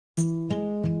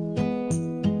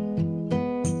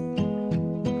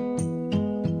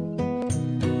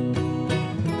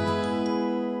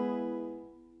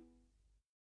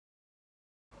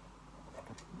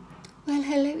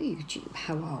YouTube.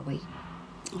 How are we?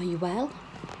 Are you well?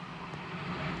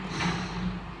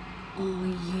 Are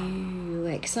you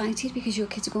excited because your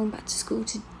kids are going back to school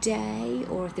today,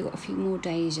 or have they got a few more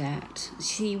days yet?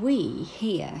 See, we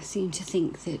here seem to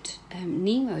think that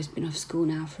Nemo's been off school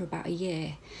now for about a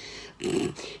year,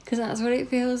 because that's what it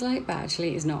feels like, but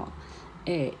actually it's not.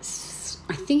 I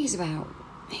think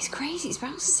it's crazy, it's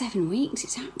about 7 weeks.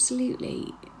 It's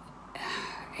absolutely,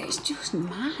 it's just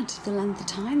mad, the length of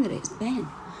time that it's been.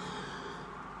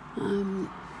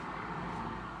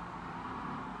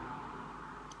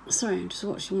 Sorry, I'm just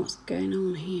watching what's going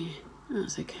on here.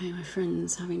 That's okay, my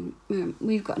friend's having...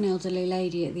 we've got an elderly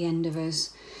lady at the end of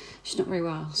us. She's not very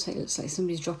well, so it looks like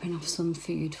somebody's dropping off some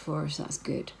food for us. That's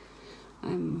good.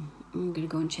 I'm going to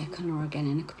go and check on her again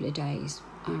in a couple of days.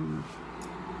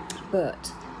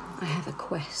 But I have a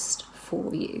quest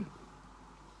for you.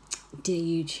 Dear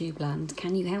YouTube land,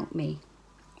 can you help me?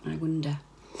 I wonder.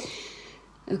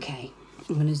 Okay,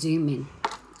 I'm going to zoom in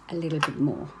a little bit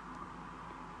more.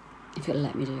 If it'll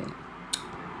let me do it.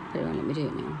 But it won't let me do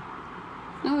it now.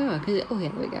 Oh, yeah, oh yeah,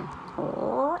 there we go.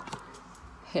 Oh,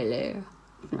 hello.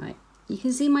 Right, you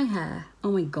can see my hair.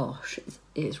 Oh my gosh,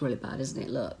 it's really bad, isn't it?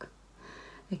 Look.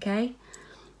 Okay,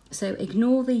 so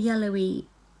ignore the yellowy,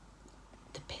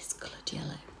 the piss coloured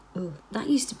yellow. Oh,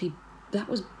 that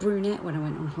was brunette when I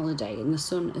went on holiday, and the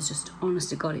sun has just, honest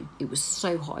to God, it was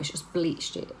so hot, I just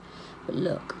bleached it. But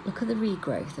look at the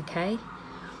regrowth, okay?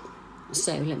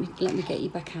 So let me get you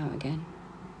back out again,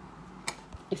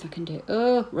 if I can do it.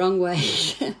 Oh, wrong way.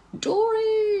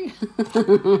 Dory.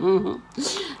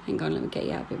 Hang on, let me get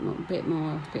you out a bit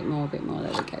more.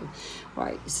 There we go.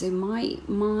 Right. So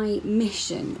my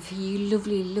mission for you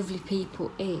lovely people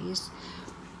is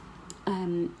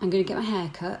I'm going to get my hair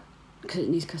cut because it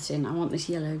needs cutting. I want this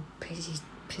yellow pissy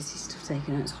stuff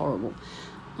taken out. It's horrible.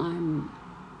 And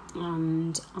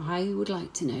I would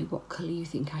like to know what colour you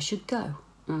think I should go.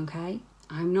 Okay,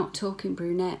 I'm not talking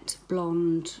brunette,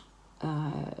 blonde,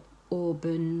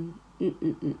 auburn.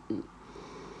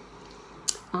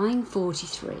 I'm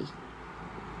 43,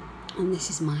 and this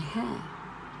is my hair,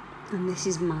 and this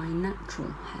is my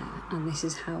natural hair, and this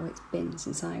is how it's been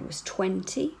since I was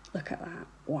 20. Look at that!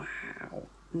 Wow.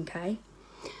 Okay,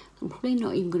 I'm probably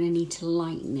not even going to need to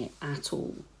lighten it at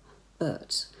all,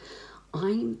 but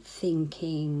I'm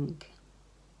thinking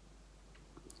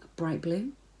bright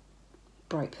blue,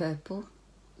 bright purple,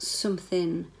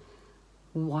 something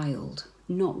wild,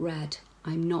 not red.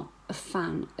 I'm not a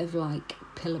fan of like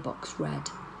pillar box red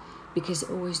because it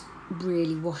always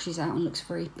really washes out and looks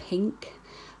very pink.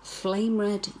 Flame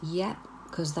red, yep,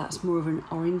 because that's more of an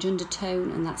orange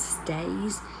undertone and that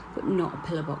stays, but not a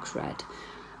pillar box red.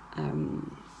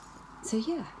 So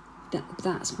yeah,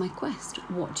 that's my quest.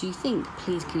 What do you think?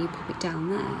 Please can you pop it down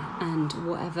there, and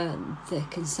whatever the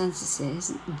consensus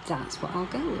is, that's what I'll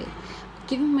go with.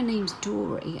 Given my name's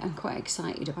Dory, I'm quite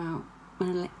excited about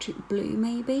an electric blue,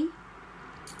 maybe.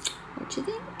 What do you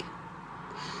think?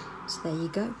 So there you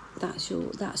go. That's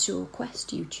your quest,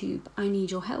 YouTube. I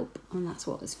need your help, and that's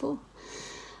what it's for.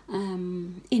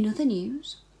 In other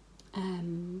news,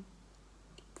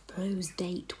 Flo's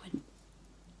date went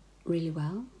really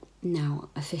well. Now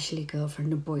officially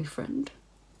girlfriend and boyfriend,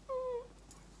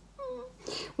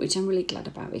 which I'm really glad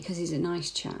about because he's a nice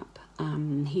chap.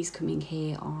 He's coming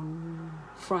here on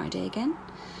Friday again,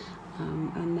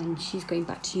 and then she's going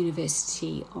back to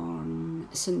university on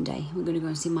Sunday. We're going to go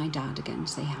and see my dad again,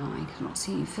 say hi, because I've not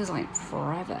seen him. It feels like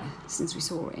forever since we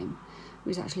saw him. It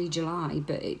was actually July,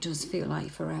 but it does feel like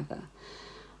forever.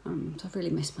 So I've really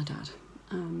missed my dad.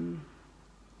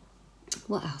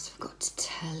 What else have I got to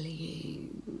tell you?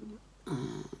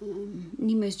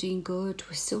 Nemo's doing good.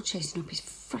 We're still chasing up his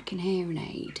freaking hearing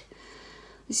aid.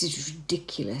 This is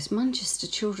ridiculous. Manchester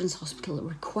Children's Hospital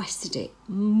requested it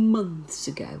months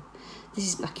ago. This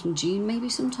is back in June, maybe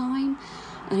sometime.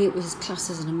 And it was classed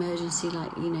as an emergency,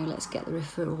 like, you know, let's get the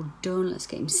referral done, let's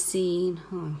get him seen.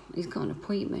 Oh, he's got an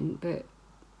appointment, but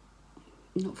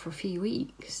not for a few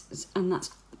weeks. And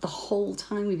that's the whole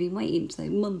time we've been waiting, so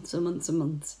months and months and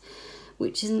months.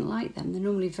 Which isn't like them. They're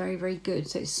normally very, very good.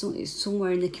 So it's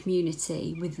somewhere in the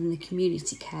community, within the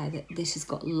community care, that this has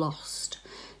got lost.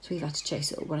 So we've had to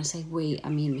chase it up. When I say we, I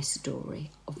mean Mr. Dory,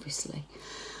 obviously.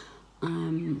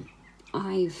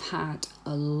 I've had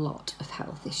a lot of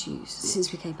health issues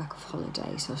since we came back off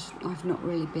holiday, so I've not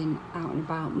really been out and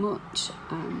about much.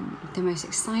 The most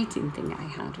exciting thing I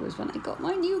had was when I got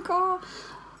my new car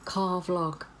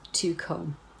vlog to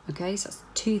come. Okay, so that's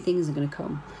 2 things are going to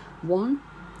come. 1,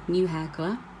 new hair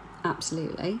colour,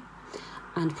 absolutely,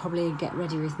 and probably a get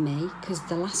ready with me, because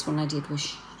the last one I did was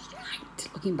shite.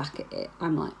 Looking back at it,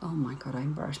 I'm like, oh my God, I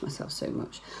embarrassed myself so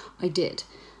much. I did,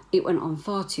 it went on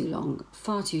far too long,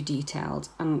 far too detailed,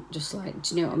 and just like,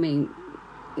 do you know what I mean?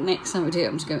 Next time I do it,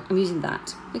 I'm just going, I'm using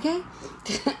that, okay?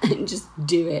 And just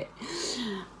do it.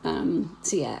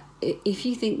 So yeah, if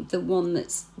you think the one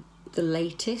that's the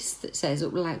latest that says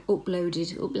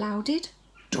uploaded,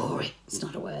 Dory, it's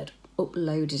not a word,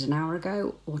 uploaded an hour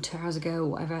ago or 2 hours ago or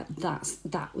whatever,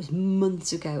 that was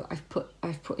months ago. I've put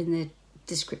in the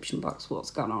description box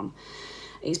what's gone on.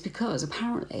 It's because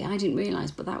apparently I didn't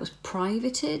realise, but that was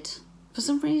privated for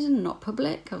some reason, not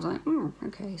public. I was like,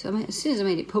 okay. So as soon as I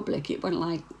made it public, it went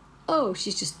like, oh,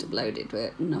 she's just uploaded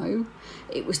it. No,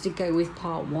 it was to go with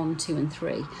part 1, 2 and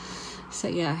 3. So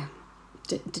yeah,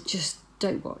 just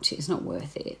don't watch it. It's not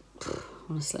worth it.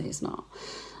 Honestly, it's not.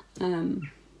 So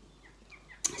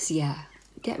yeah,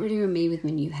 get ready with me with my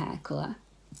new hair colour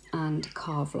and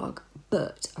car vlog.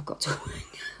 But I've got to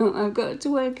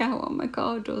work out what my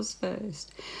car does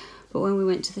first. But when we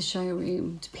went to the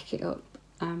showroom to pick it up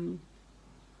on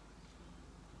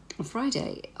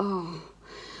Friday, it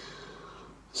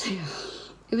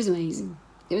was amazing.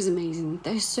 It was amazing.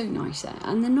 They're so nice there,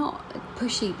 and they're not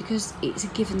pushy because it's a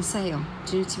given sale.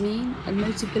 Do you know what I mean? A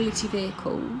Motability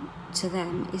vehicle to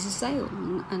them is a sale,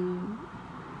 and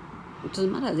it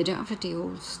doesn't matter. They don't have to do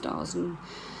all stars and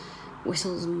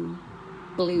whistles and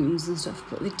balloons and stuff,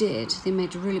 but they did. They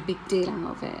made a really big deal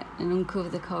out of it and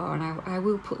uncovered the car, and I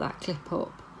will put that clip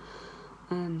up.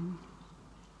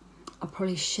 I'll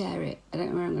probably share it. I don't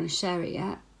know where I'm going to share it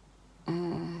yet.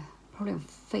 Probably on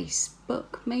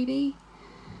Facebook, maybe.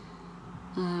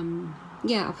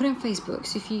 Yeah, I'll put it on Facebook.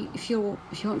 So if you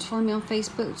want to follow me on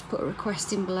Facebook, just put a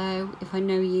request in below. If I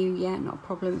know you, yeah, not a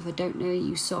problem. If I don't know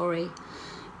you, sorry. It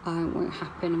won't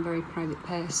happen. I'm a very private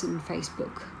person.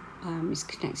 Facebook is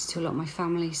connected to a lot of my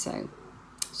family, so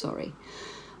sorry.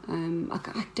 I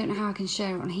don't know how I can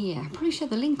share it on here. I'll probably share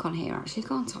the link on here actually,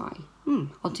 can't I?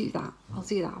 I'll do that. I'll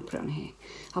put it on here.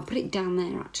 I'll put it down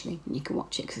there actually, and you can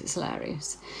watch it because it's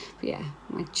hilarious. But yeah,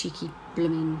 my cheeky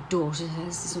blooming daughter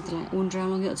says something like, I wonder how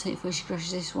long it'll take before she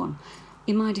crashes this one.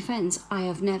 In my defence, I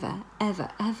have never, ever,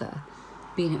 ever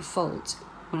been at fault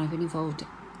when I've been involved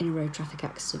in a road traffic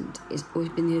accident. It's always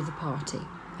been the other party.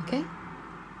 Okay?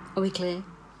 Are we clear?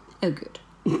 Oh, good.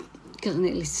 Because I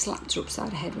nearly slapped her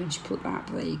upside the head when she put that,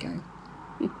 but there you go.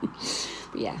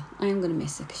 But yeah, I am going to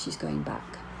miss her because she's going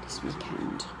back this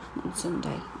weekend on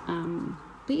Sunday.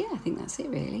 But yeah, I think that's it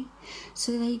really.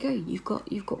 So there you go. You've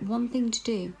got one thing to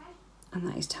do, and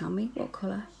that is tell me what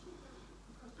colour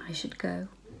I should go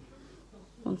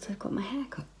once I've got my hair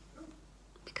cut.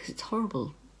 Because it's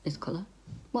horrible, this colour.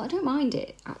 Well, I don't mind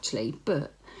it actually,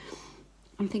 but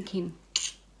I'm thinking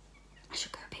I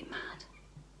should go a bit mad.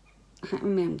 I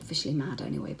mean, I'm officially mad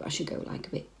anyway, but I should go like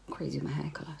a bit crazy with my hair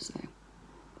colour, so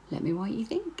let me know what you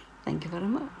think. Thank you very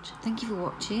much. Thank you for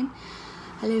watching.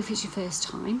 Hello if it's your first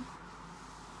time.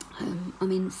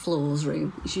 I'm in Floor's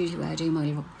room. It's usually where I do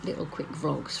my little quick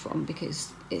vlogs from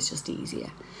because it's just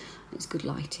easier. It's good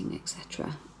lighting,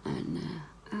 etc. And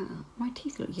my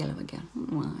teeth look yellow again. I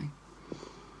don't know why.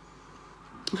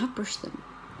 I have brushed them.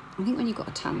 I think when you've got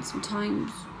a tan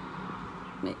sometimes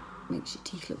it makes your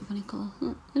teeth look funny colour.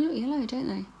 They look yellow, don't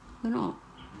they? They're not.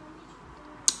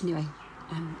 Anyway,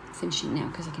 I'm finishing now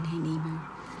because I can hear Nemo.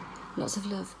 Lots of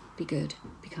love. Be good.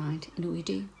 Be kind. In all you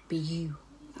do, be you.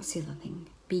 That's the other thing.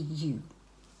 Be you.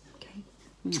 Okay?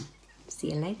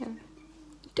 See you later.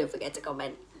 Don't forget to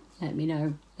comment. Let me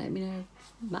know. Let me know.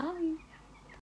 Bye.